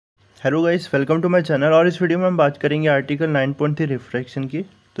Hello guys, welcome to my channel. और इस video में हम बात करेंगे आर्टिकल 9.3 रिफ्रैक्शन की।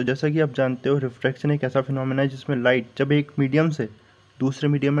 तो जैसा कि आप जानते हो, रिफ्रैक्शन एक ऐसा फिनोमेना है जिसमें लाइट जब एक मीडियम से दूसरे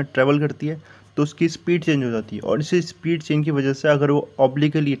मीडियम में ट्रैवल करती है तो उसकी स्पीड चेंज हो जाती है, और इसी स्पीड चेंज की वजह से अगर वो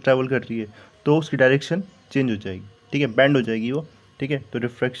ऑब्लिकली ट्रैवल कर रही है तो उसकी डायरेक्शन चेंज हो जाएगी, ठीक है, बेंड हो जाएगी वो, ठीक है। तो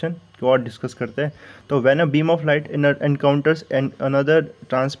रिफ्रैक्शन को और डिस्कस करते हैं। तो when a beam of light encounters another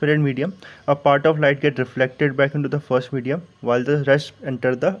transparent medium, a part of light get reflected back into the first medium while the rest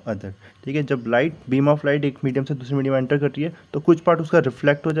enter the other। ठीक है, जब लाइट बीम ऑफ लाइट एक medium से दूसरे medium में enter कर रही है तो कुछ पार्ट उसका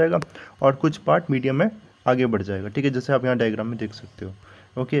रिफ्लेक्ट हो जाएगा और कुछ पार्ट मीडियम में आगे बढ़ जाएगा, ठीक है, जैसे आप यहाँ डायग्राम में देख सकते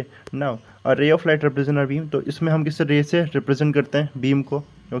हो। Okay, now a ray of light represent a beam. तो इसमें हम किस रे से रिप्रेजेंट करते हैं बीम को।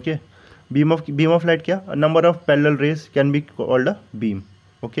 ओके, बीम ऑफ लाइट क्या, number of parallel raise can be called a beam.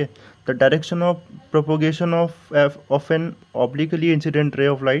 Okay, the direction of propagation of N obliquely incident ray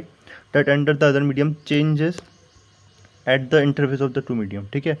of light that enter the other medium changes at the interface of the two medium।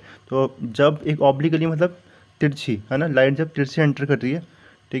 ठीक है, तो जब एक obliquely मतलब तिरछी है ना, light जब तिरछी एंटर कर रही है,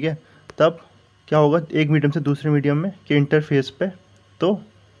 ठीक है, तब क्या होगा, एक मीडियम से दूसरे मीडियम में के इंटरफेस पे तो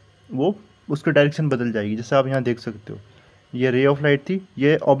वो उसकी डायरेक्शन बदल जाएगी। जैसे आप यहाँ देख सकते हो, ये रे ऑफ लाइट थी,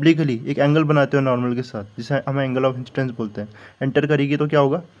 ये ऑब्लिकली एक एंगल बनाते हो नॉर्मल के साथ, जिसे हम एंगल ऑफ इंसिडेंस बोलते हैं। एंटर करेगी तो क्या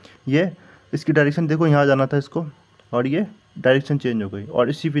होगा, ये इसकी डायरेक्शन देखो, यहाँ जाना था इसको, और ये डायरेक्शन चेंज हो गई, और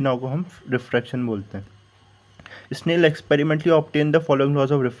इसी फिनोमेना को हम रिफ्रैक्शन बोलते हैं। Snail experimentally obtain the following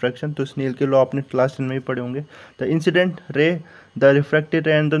laws of refraction. तो स्नेल के लॉ आपने क्लास 10 में भी पढ़े होंगे। The incident ray, the refracted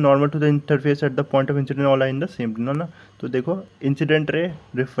रे and the normal to the interface at the point of incident all are in the same plane ना। तो देखो, इंसिडेंट रे,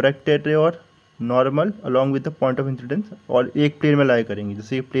 रिफ्रैक्टेड रे और normal along with the point of incidence, और एक plane में लाया करेंगे।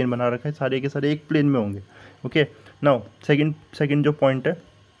 जैसे ये प्लेन बना रखा है, सारे के सारे एक प्लेन में होंगे। ओके, नाउ सेकंड जो पॉइंट है,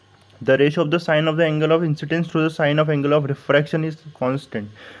 the ratio of the sine of the angle of incidence to the sine of angle of refraction is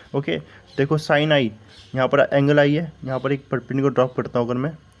constant। Okay, देखो साइन आई, यहाँ पर एंगल आई है, यहाँ पर एक परपेंडिकुलर ड्रॉप करता हूँ अगर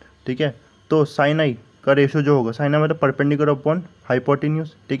मैं, ठीक है, तो साइन आई का रेशियो जो होगा, साइन आई मतलब परपेंडिकुलर अपॉन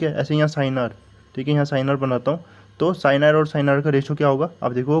हाइपोटेन्यूज, ठीक है। ऐसे यहाँ साइन आर, ठीक है, यहाँ साइन आर बनाता हूँ, तो साइन आर और साइन आर का रेशियो क्या होगा,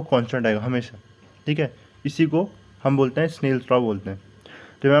 आप देखो वो कॉन्स्टेंट आएगा हमेशा, ठीक है। इसी को हम बोलते हैं स्नेल्स लॉ बोलते हैं।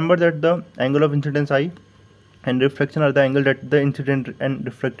 Remember that the angle of incidence I and reflection are the angle that the incident and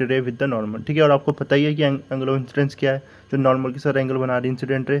reflected ray with the normal. ठीक है, और आपको पता ही है कि एंगल ऑफ इंसिडेंस क्या है, जो नॉर्मल के साथ एंगल बना रही है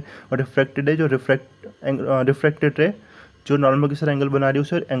इंसिडेंट रे, और रिफ्लेक्टेड है जो रिफ्लेक्टेड रे जो नॉर्मल के साथ एंगल बना रही है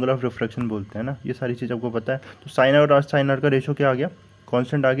उसे एंगल ऑफ रिफ्लेक्शन बोलते हैं ना। ये सारी चीज़ आपको पता है। तो साइन आर और साइन आर का रेशो क्या आ गया,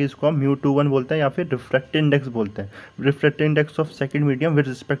 कांस्टेंट आ गया। इसको हम μ2 बोलते हैं या फिर रिफ्रैक्टिव इंडेक्स बोलते हैं, refractive index of second medium with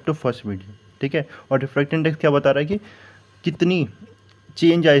respect to first medium, ठीक है। और रिफ्रैक्टिव इंडेक्स क्या बता रहा है कि कितनी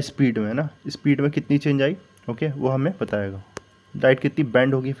चेंज आई स्पीड में ना, स्पीड में कितनी चेंज आई, ओके, वो हमें बताएगा। लाइट कितनी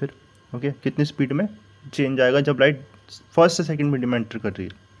बेंड होगी फिर, ओके, कितनी स्पीड में चेंज आएगा जब लाइट फर्स्ट से सेकंड मीडियम में एंटर कर रही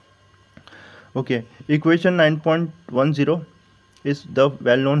है। Okay, equation 9.10 is the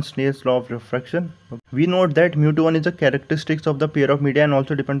well-known Snell's law of refraction। We note that μ21 is the characteristics of the pair of media and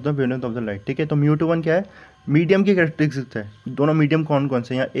also depends on the wavelength of the light। ठीक है, तो μ21 क्या है, medium की characteristics है। दोनों medium कौन कौन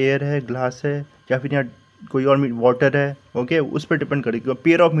से, यहाँ एयर है, ग्लास है, या फिर यहाँ कोई और वाटर है, ओके, उस पर डिपेंड करेगी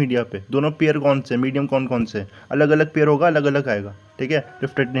पेयर ऑफ मीडिया पे। दोनों पेयर कौन से, मीडियम कौन कौन से, अलग अलग पेयर होगा, अलग अलग आएगा, ठीक है,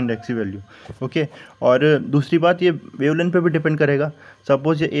 रिफ्लेक्टिव इंडेक्स की वैल्यू। ओके, और दूसरी बात, ये वेवलेंथ पे भी डिपेंड करेगा।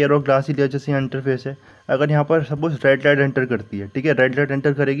 सपोज ये एयर और ग्लास ही लिया, जैसे यहाँ इंटरफेस है, अगर यहाँ पर सपोज रेड लाइट एंटर करती है, ठीक है, रेड लाइट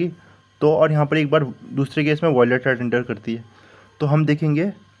एंटर करेगी तो, और यहाँ पर एक बार दूसरे केस में वायलेट लाइट एंटर करती है, तो हम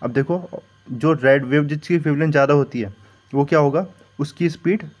देखेंगे, अब देखो, जो रेड वेव जिसकी वेवलेंथ ज़्यादा होती है वो क्या होगा, उसकी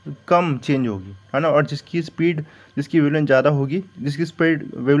स्पीड कम चेंज होगी, है ना। और जिसकी वेवलेंथ ज़्यादा होगी, जिसकी स्पीड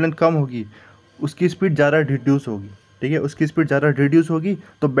वेवलेंथ कम होगी, उसकी स्पीड ज़्यादा रिड्यूस होगी, ठीक है, उसकी स्पीड ज़्यादा रिड्यूस होगी,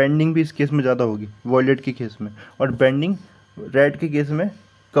 तो बेंडिंग भी इस केस में ज़्यादा होगी वॉयलेट के केस में, और बेंडिंग रेड के केस में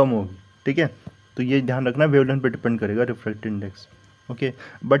कम होगी, ठीक है। तो ये ध्यान रखना, वेवलेंथ पे डिपेंड करेगा refractive index. Okay,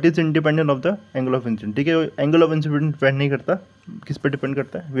 but is independent of the angle of incident. ठीक है, एंगल ऑफ इंसिडेंट डिपेंड नहीं करता, किस पे डिपेंड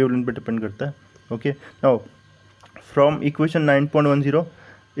करता है, वेवलेंथ पे डिपेंड करता है। Okay, now from equation 9.10,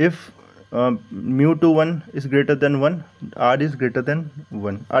 if μ21 is greater than 1, r is greater than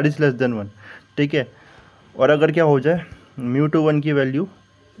 1, r is less than 1, ठीक है। और अगर क्या हो जाए, μ21 की वैल्यू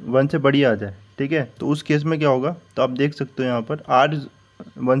 1 से बड़ी आ जाए, ठीक है, तो उस केस में क्या होगा, तो आप देख सकते हो यहाँ पर r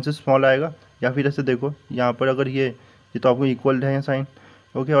 1 से स्मॉल आएगा, या फिर ऐसे देखो यहाँ पर, अगर ये तो आपको इक्वल है साइन,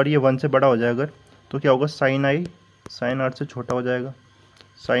 ओके, और ये 1 से बड़ा हो जाए अगर, तो क्या होगा, साइन आई साइन आर से छोटा हो जाएगा,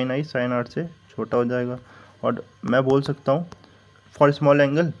 साइन आई साइन आर से छोटा हो जाएगा। और मैं बोल सकता हूँ फॉर स्मॉल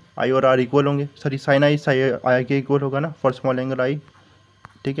एंगल आई और आर इक्वल होंगे, सॉरी साइन आई आई के इक्वल होगा ना फॉर स्मॉल एंगल आई,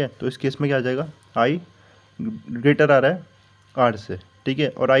 ठीक है। तो इस केस में क्या आ जाएगा, आई ग्रेटर आ रहा है आर से, ठीक है,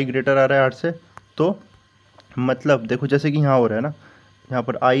 और आई ग्रेटर आ रहा है आर से, तो मतलब देखो जैसे कि यहाँ हो रहा है ना, यहाँ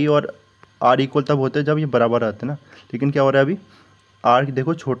पर आई और आर इक्वल तब होते हैं जब ये बराबर आते हैं ना, लेकिन क्या हो रहा है अभी, आर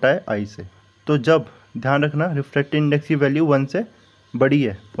देखो छोटा है आई से, तो जब ध्यान रखना रिफ्रैक्टिव इंडेक्स की वैल्यू 1 से बड़ी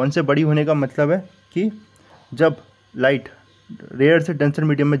है। 1 से बड़ी होने का मतलब है कि जब लाइट रेयर से डेंसर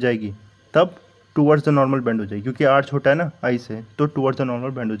मीडियम में जाएगी तब टूवर्ड्स द नॉर्मल बेंड हो जाएगी, क्योंकि आर छोटा है ना आई से, तो टूवर्ड्स द नॉर्मल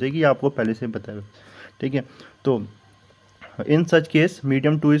बेंड हो जाएगी। ये आपको पहले से बताया, ठीक है। तो इन such case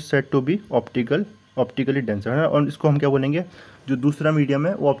medium 2 is set to be optically denser है, और इसको हम क्या बोलेंगे, जो दूसरा मीडियम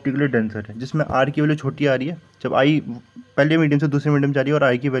है वो ऑप्टिकली डेंसर है, जिसमें आर की वैल्यू छोटी आ रही है। जब आई पहले मीडियम से दूसरे मीडियम जा रही है और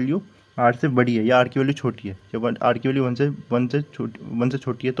आई की वैल्यू आर से बड़ी है या आर की वैल्यू छोटी है, जब आर की वैल्यू वन से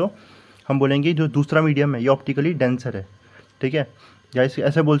छोटी है, तो हम बोलेंगे जो दूसरा मीडियम है ये ऑप्टिकली डेंसर है, ठीक है। या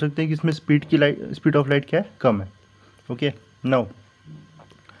ऐसे बोल सकते हैं कि इसमें स्पीड ऑफ लाइट क्या है, कम है। Okay, now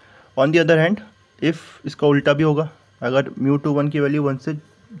on the other hand if इसका उल्टा भी होगा, अगर μ21 की वैल्यू 1 से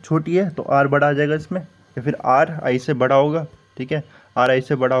छोटी है तो आर बड़ा आ जाएगा इसमें, या फिर आर आई से बड़ा होगा, ठीक है, आर आई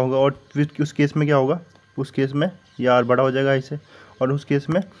से बड़ा होगा, और फिर उस केस में क्या होगा, उस केस में ये आर बड़ा हो जाएगा आई से, और उस केस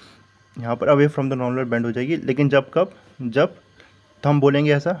में यहाँ पर away from the normal bend हो जाएगी। लेकिन जब तो हम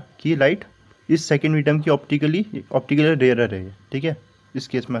बोलेंगे ऐसा कि लाइट इस सेकेंड मीडियम की ऑप्टिकली रेयर है, ठीक है, इस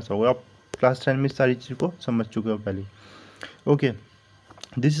केस में ऐसा होगा। आप क्लास 10 में इस सारी चीज़ को समझ चुके हो पहले। Okay,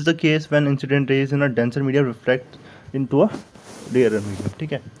 this is the case when incident raise in a denser medium reflect into a rare medium,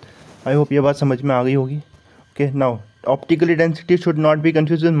 ठीक है। आई होप ये बात समझ में आ गई होगी। Okay, now optically density should not be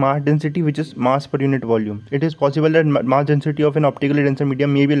confused with mass density, which is mass per unit volume. It is possible that mass density of an optically denser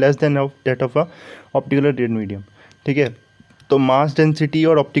medium may be less than that of a optically rare medium, ठीक है। तो mass density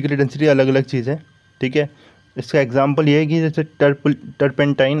और optically density अलग अलग चीज़ है, ठीक है। इसका एग्जांपल ये है कि जैसे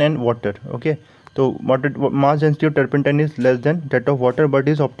टर्पेंटाइन एंड वाटर, ओके, तो water mass density of turpentine is less than that of water but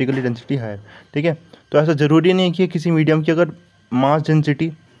is optically density higher, ठीक है। तो ऐसा ज़रूरी नहीं है कि किसी मीडियम की अगर मास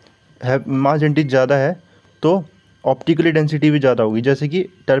डेंसिटी ज़्यादा है तो ऑप्टिकली डेंसिटी भी ज़्यादा होगी। जैसे कि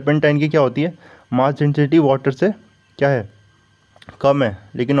टर्पेंटाइन की क्या होती है, मास डेंसिटी वाटर से क्या है, कम है,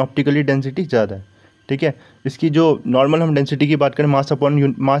 लेकिन ऑप्टिकली डेंसिटी ज़्यादा है, ठीक है। इसकी जो नॉर्मल हम डेंसिटी की बात करें, मास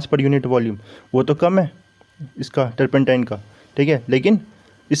पर यूनिट वॉल्यूम, वो तो कम है इसका टर्पेंटाइन का, ठीक है, लेकिन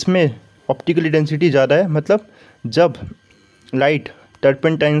इसमें ऑप्टिकली डेंसिटी ज़्यादा है। मतलब जब लाइट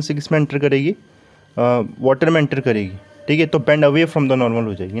टर्पेंटाइन से किस में एंटर करेगी, वाटर में एंटर करेगी, ठीक है, तो bend away from the normal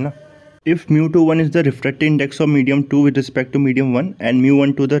हो जाएगी ना। If μ21 is the refractive index of medium 2 with respect to medium 1 and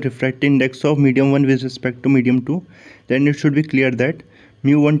μ12 the refractive index of medium 1 with respect to medium 2, then it should be clear that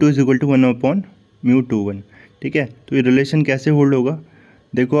μ12 is equal to 1 upon μ21, ठीक है। तो ये relation कैसे hold होगा,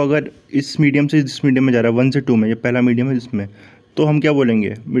 देखो अगर इस medium से जिस मीडियम में जा रहा है 1 से 2 में, ये पहला मीडियम है जिसमें, तो हम क्या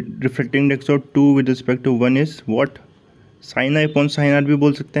बोलेंगे, refractive index of 2 with respect to 1 is what, sign I upon sine are भी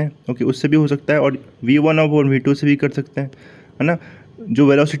बोल सकते हैं, ओके, उससे भी हो सकता है, और v1 अपॉन v2 से भी कर सकते हैं, है ना। जो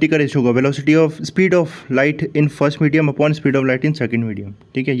वेलोसिटी का रेशियो होगा, velocity of speed of light in first medium upon speed of light in second medium,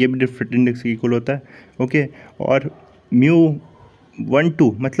 ठीक है, ये भी रिफ्रैक्टिव इंडेक्स के इक्वल होता है, ओके। और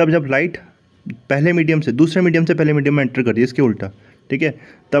μ12 मतलब जब लाइट पहले मीडियम से दूसरे मीडियम से पहले मीडियम में एंटर कर रही है, इसके उल्टा, ठीक है,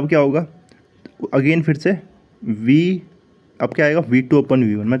 तब क्या होगा, अगेन फिर से अब क्या आएगा, v2 अपॉन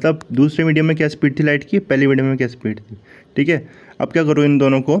v1, मतलब दूसरे मीडियम में क्या स्पीड थी लाइट की, पहले मीडियम में क्या स्पीड थी, ठीक है। अब क्या करो इन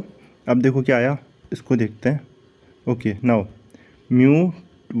दोनों को, अब देखो क्या आया, इसको देखते हैं। ओके, नाउ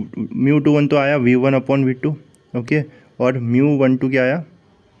μ21 तो आया v1 अपॉन v2, ओके, और μ12 क्या आया,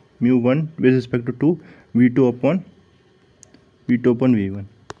 μ1 with respect to v2 upon v1।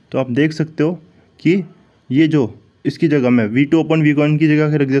 तो आप देख सकते हो कि ये जो इसकी जगह मैं v2 अपॉन v1 की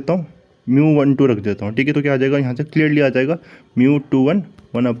जगह रख देता हूँ, μ12 रख देता हूँ, ठीक है। तो क्या आ जाएगा, यहाँ से क्लियरली आ जाएगा μ21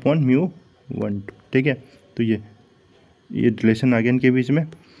 1 अपॉन μ12, ठीक है। तो ये रिलेशन आ गया इनके बीच में,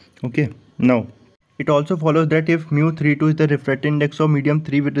 okay. Now it also follows that if μ32 is the refractive index of medium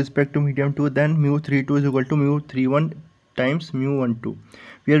 3 with respect to medium 2, then μ32 is equal to μ31 times μ12,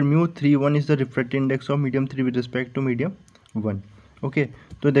 where μ31 is the refractive index of medium 3 with respect to medium 1, okay.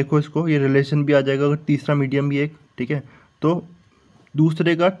 तो देखो इसको, ये relation भी आ जाएगा अगर तीसरा medium भी एक, ठीक है, तो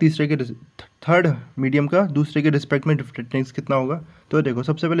दूसरे का तीसरे के थर्ड मीडियम का दूसरे के रिस्पेक्ट में रिफ्रैक्टिव इंडेक्स कितना होगा। तो देखो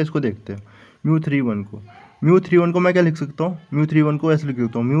सबसे पहले इसको देखते हैं, μ31 को मैं क्या लिख सकता हूँ, μ31 को ऐसे लिख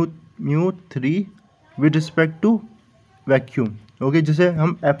सकता हूँ, μ3 with respect to vacuum, okay, जिसे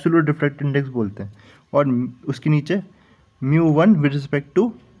हम एब्सोल्यूट रिफ्रैक्टिव इंडेक्स बोलते हैं, और उसके नीचे μ1 with respect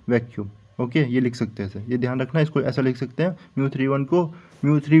to vacuum, okay, ये लिख सकते हैं ऐसे, ये ध्यान रखना, इसको ऐसा लिख सकते हैं, μ31 को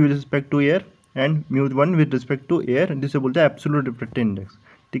μ3 with respect to air and μ1 with respect to air, जिसे बोलते हैं एब्सोल्यूट रिफ्रैक्टिव इंडेक्स,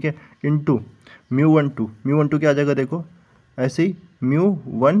 ठीक है, इनटू μ12 क्या आ जाएगा, देखो ऐसे ही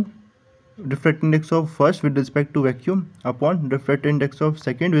μ1 refractive index of first with respect to vacuum upon refractive index of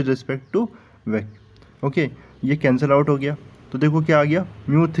second with respect to vacuum, okay, ये कैंसिल आउट हो गया। तो देखो क्या आ गया,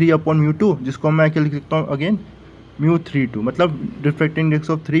 μ3 अपॉन μ2, जिसको मैं क्या लिख सकता हूँ अगेन μ32, मतलब refractive index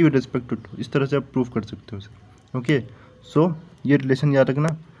of 3 with respect to 2, इस तरह से आप प्रूव कर सकते हो उसे, ओके। सो ये रिलेशन याद रखना,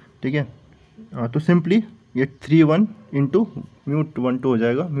 ठीक है। तो सिंपली ये 3.1 इंटू μ12 हो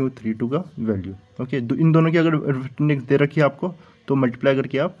जाएगा μ32 का वैल्यू। ओके, इन दोनों की अगर रिफ्रैक्टिव इंडेक्स दे रखी है आपको तो मल्टीप्लाई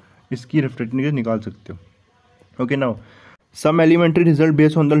करके आप इसकी रिफ्रैक्टिव इंडेक्स निकाल सकते हो। Okay, now some elementary result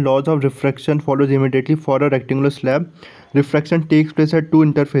based on the laws of refraction follows immediately for a rectangular slab. Refraction takes place at two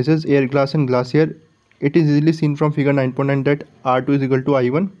interfaces, air glass and glass air. It is easily seen from figure 9.9 that R2 is equal to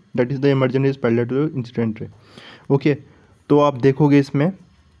I1, that is the emergent is parallel to the incident ray. Okay, तो आप देखोगे इसमें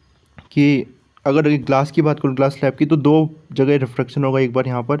कि अगर glass की बात करूँ, glass slab की, तो दो जगह रिफ्रैक्शन होगा, एक बार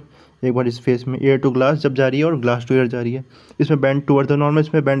यहाँ पर, एक बार इस फेस में, एयर टू ग्लास जब जा रही है और ग्लास टू एयर जा रही है। इसमें बैंड टूवर्ड द नॉर्मल,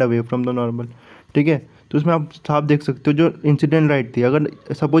 इसमें band away from the normal, ठीक है। तो इसमें आप साफ देख सकते हो जो इंसिडेंट लाइट थी, अगर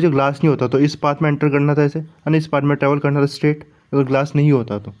सपोज ये ग्लास नहीं होता तो इस पाथ में एंटर करना था ऐसे, और इस पाथ में ट्रैवल करना था स्ट्रेट, अगर ग्लास नहीं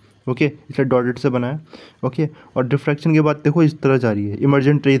होता तो। ओके, इसलिए डॉटेड से बनाया। ओके, और रिफ्रैक्शन के बाद देखो इस तरह जा रही है,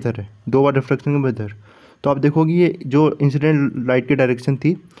 इमर्जेंट रे इधर है, दो बार रिफ्रैक्शन के बाद इधर, तो आप देखोगे ये जो इंसिडेंट लाइट की डायरेक्शन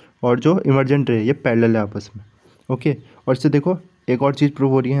थी और जो इमर्जेंट रे ये पैरेलल है आपस में। ओके, और इससे देखो एक और चीज़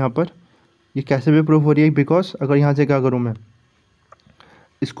प्रूव हो रही है यहाँ पर, ये कैसे भी प्रूव हो रही है, बिकॉज अगर यहाँ से क्या करूँ मैं,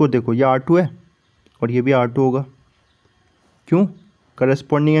 इसको देखो, ये R2 है और ये भी R2 होगा, क्यों,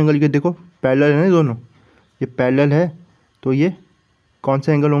 करस्पॉन्डिंग एंगल के देखो पैरेलल है ना दोनों, ये पैरेलल है तो ये कौन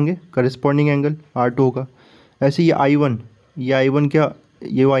से एंगल होंगे, करस्पॉन्डिंग एंगल R2 होगा। ऐसे ये I1, ये I1 क्या,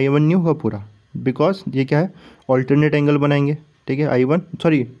 ये I1 नहीं होगा पूरा, बिकॉज ये क्या है, ऑल्टरनेट एंगल बनाएंगे, ठीक है। I1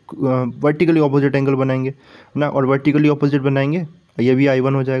 sorry vertically opposite angle बनाएंगे ना, और वर्टिकली ऑपोजिट बनाएंगे, ये भी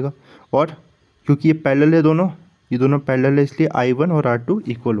I1 हो जाएगा। और क्योंकि ये पैरेलल है दोनों, ये दोनों पैरेलल है, इसलिए I1 और R2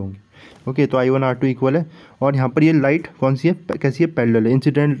 इक्वल होंगे। ओके, तो I1 R2 इक्वल है, और यहाँ पर ये लाइट कौन सी है, कैसी है, पैरेलल है,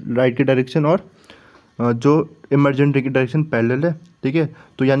 इंसिडेंट लाइट की डायरेक्शन और जो इमर्जेंट रे की डायरेक्शन पैरेलल है, ठीक है।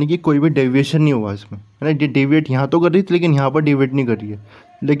 तो यानी कि कोई भी डेविएशन नहीं हुआ इसमें, है ना। ये डेविएट यहाँ तो कर रही थी लेकिन यहाँ पर डेविएट नहीं कर रही है,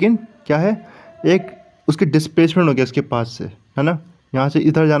 लेकिन क्या है, एक उसकी डिस्प्लेसमेंट हो गया इसके पास से, है ना, यहाँ से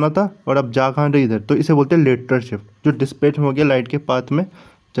इधर जाना था और अब जा कहाँ रही, इधर, तो इसे बोलते हैं लेटरल शिफ्ट, जो डिस्प्लेसमेंट हो गया लाइट के पाथ में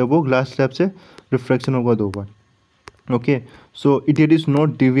जब वो ग्लास स्लैब से रिफ्रैक्शन होगा दो बार। Okay, so it is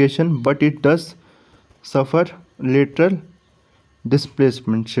not deviation, but it does suffer lateral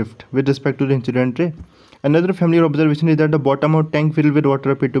displacement shift with respect to the incident ray. Another familiar observation is that the bottom of tank filled with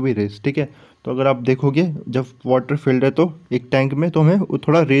water appear to be raised. ठीक है, तो अगर आप देखोगे जब water field है तो एक टैंक में, तो हमें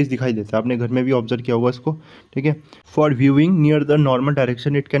थोड़ा रेज दिखाई देता है, आपने घर में भी ऑब्जर्व किया होगा इसको, ठीक है। For viewing near the normal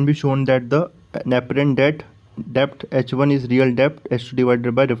direction it can be shown that the apparent depth H1 is real depth H2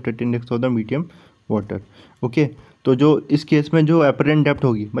 divided by refractive index of the medium water. Okay, तो जो इस केस में जो अपरेंट डेप्थ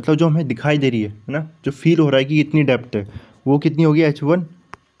होगी, मतलब जो हमें दिखाई दे रही है ना, जो फील हो रहा है कि इतनी डेप्थ है, वो कितनी होगी, H1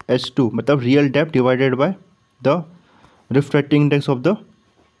 H2, मतलब real depth divided by the refracting index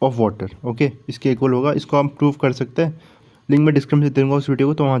of water. Okay, इसके इक्वल होगा। इसको हम प्रूव कर सकते हैं, लिंक में डिस्क्रिप्शन से दूंगा उस वीडियो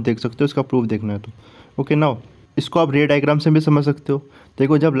को, तो वहाँ देख सकते हो, इसका प्रूफ देखना है तो। ओके, नाउ इसको आप रे डायग्राम से भी समझ सकते हो।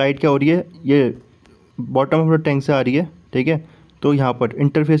 देखो जब लाइट क्या हो रही है, ये बॉटम ऑफ द टैंक से आ रही है, ठीक है, तो यहाँ पर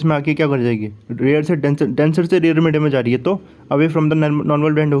इंटरफेस में आके क्या कर जाएगी, रेयर से डेंसर से रेयर मीडियम में जा रही है, तो away from the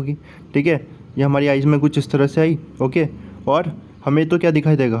normal band होगी, ठीक है। ये हमारी आइज में कुछ इस तरह से आई। ओके, और हमें तो क्या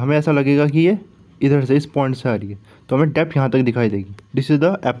दिखाई देगा, हमें ऐसा लगेगा कि ये इधर से इस पॉइंट से आ रही है, तो हमें डेप्थ यहाँ तक दिखाई देगी, this is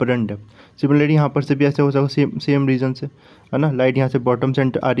the apparent depth. Similarly यहाँ पर से भी ऐसे हो सकता, सेम रीजन से, है ना, लाइट यहाँ से बॉटम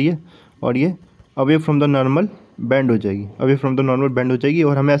से आ रही है और ये away from the normal band हो जाएगी, away from the normal band हो जाएगी,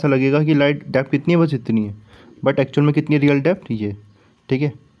 और हमें ऐसा लगेगा कि लाइट डेप्थ कितनी है, बस इतनी है, बट एक्चुअल में कितनी रियल डेप्थ ये, ठीक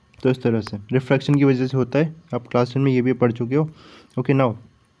है। तो इस तरह से रिफ्रैक्शन की वजह से होता है, आप क्लास 10 में ये भी पढ़ चुके हो। Okay, now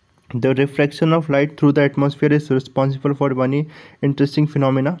the refraction of light through the atmosphere is responsible for one interesting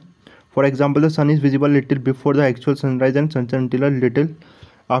phenomena. For example the sun is visible little before the actual sunrise and sunset until little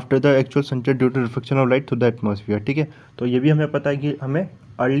after the actual sunset due to refraction of light through the atmosphere, ठीक है। तो ये भी हमें पता है कि हमें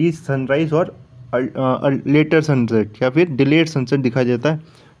अर्ली सनराइज और लेटर सनसेट या फिर डिलेड सनसेट दिखाई देता है,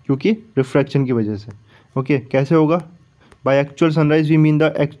 क्योंकि रिफ्रैक्शन की वजह से। ओके, कैसे होगा, by actual sunrise we mean the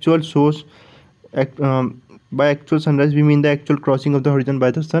actual source by actual sunrise we mean the actual crossing of the horizon by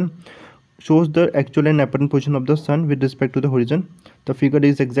the sun shows the actual and apparent position of the sun with respect to the horizon. The figure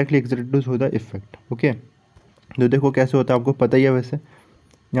is exactly exerted to show the effect. Okay, तो देखो कैसे होता है, आपको पता ही है। वैसे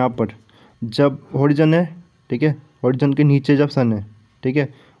यहाँ पर जब होरिजन है, ठीक है, होरिजन के नीचे जब सन है, ठीक है,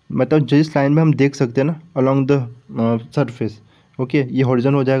 मतलब जिस लाइन में हम देख सकते हैं ना अलॉन्ग द सरफेस, ओके, ये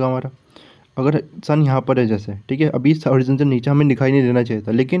होरिजन हो जाएगा हमारा। अगर सन यहाँ पर है जैसे, ठीक है, अभी इस होरिजन से नीचे हमें दिखाई नहीं देना चाहिए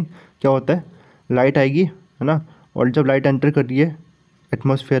था, लेकिन क्या होता है, लाइट आएगी, है ना, और जब लाइट एंटर कर रही है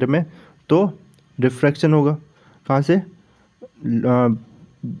एटमॉस्फेयर में तो रिफ्रैक्शन होगा, कहाँ से,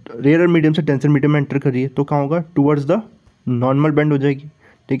 रेयर मीडियम से डेंसर मीडियम में एंटर कर रही है, तो कहाँ होगा, टूवर्ड्स द नॉर्मल बैंड हो जाएगी,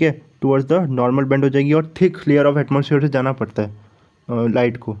 ठीक है, टूवर्ड्स द नॉर्मल बैंड हो जाएगी, और थिक लेयर ऑफ एटमॉस्फेयर से जाना पड़ता है,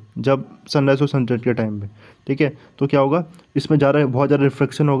 लाइट को जब सनराइज और सनसेट के टाइम पे, ठीक है। तो क्या होगा, इसमें बहुत ज़्यादा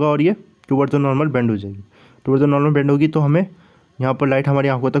रिफ्लेक्शन होगा और ये टुवर्ड्स द नॉर्मल बेंड हो जाएगी। टुवर्ड्स द नॉर्मल बेंड होगी तो हमें यहाँ पर लाइट हमारी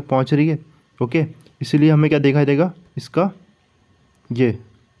आंखों तक पहुँच रही है, ओके। इसीलिए हमें क्या दिखाई देगा,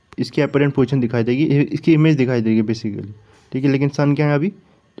 इसकी अपरेंट पोजीशन दिखाई देगी, इसकी इमेज दिखाई देगी बेसिकली, ठीक है। लेकिन सन क्या है अभी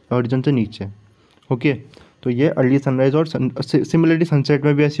हॉरिजॉन से नीचे, ओके। तो ये अर्ली सनराइज और सिमिलरली सनसेट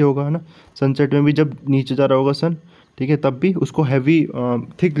में भी ऐसे होगा, है ना। सनसेट में भी जब नीचे जा रहा होगा सन, ठीक है, तब भी उसको heavy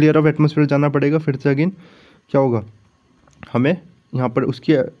thick layer of atmosphere जाना पड़ेगा। फिर से अगेन क्या होगा, हमें यहाँ पर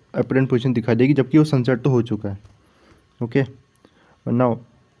उसकी अपरेंट पोजीशन दिखाई देगी जबकि वो सनसेट तो हो चुका है, ओके। नाउ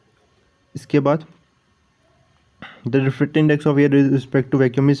इसके बाद the refractive index of air with respect to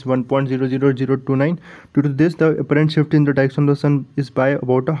vacuum is 1.00029. Due to this, the apparent shift in the direction of the sun is by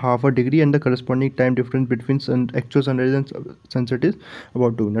about a half a degree, and the corresponding time difference between actual sunrise and sunset is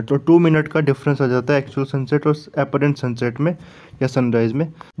about 2 minutes. तो 2 minute का difference आ जाता है actual sunset और apparent sunset में या sunrise में।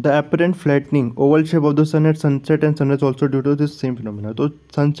 The apparent flattening oval shape of the sun at sunset and sunrise also due to this same phenomena. तो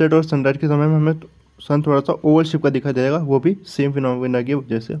sunset और सनराइज के समय में हमें सन थोड़ा सा ओवल शेप का दिखाई देगा, वो भी सेम फिनोमेना की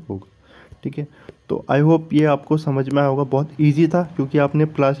वजह से होगा, ठीक है। तो आई होप ये आपको समझ में आया होगा। बहुत इजी था क्योंकि आपने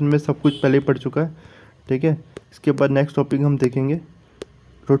क्लास में सब कुछ पहले ही पढ़ चुका है, ठीक है। इसके बाद नेक्स्ट टॉपिक हम देखेंगे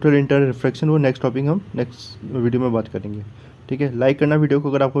टोटल इंटरनल रिफ्लेक्शन, वो नेक्स्ट टॉपिक हम नेक्स्ट वीडियो में बात करेंगे, ठीक है। लाइक करना वीडियो को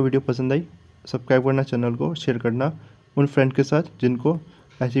अगर आपको वीडियो पसंद आई, सब्सक्राइब करना चैनल को, शेयर करना उन फ्रेंड के साथ जिनको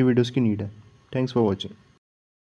ऐसी वीडियोज़ की नीड है। Thanks for watching.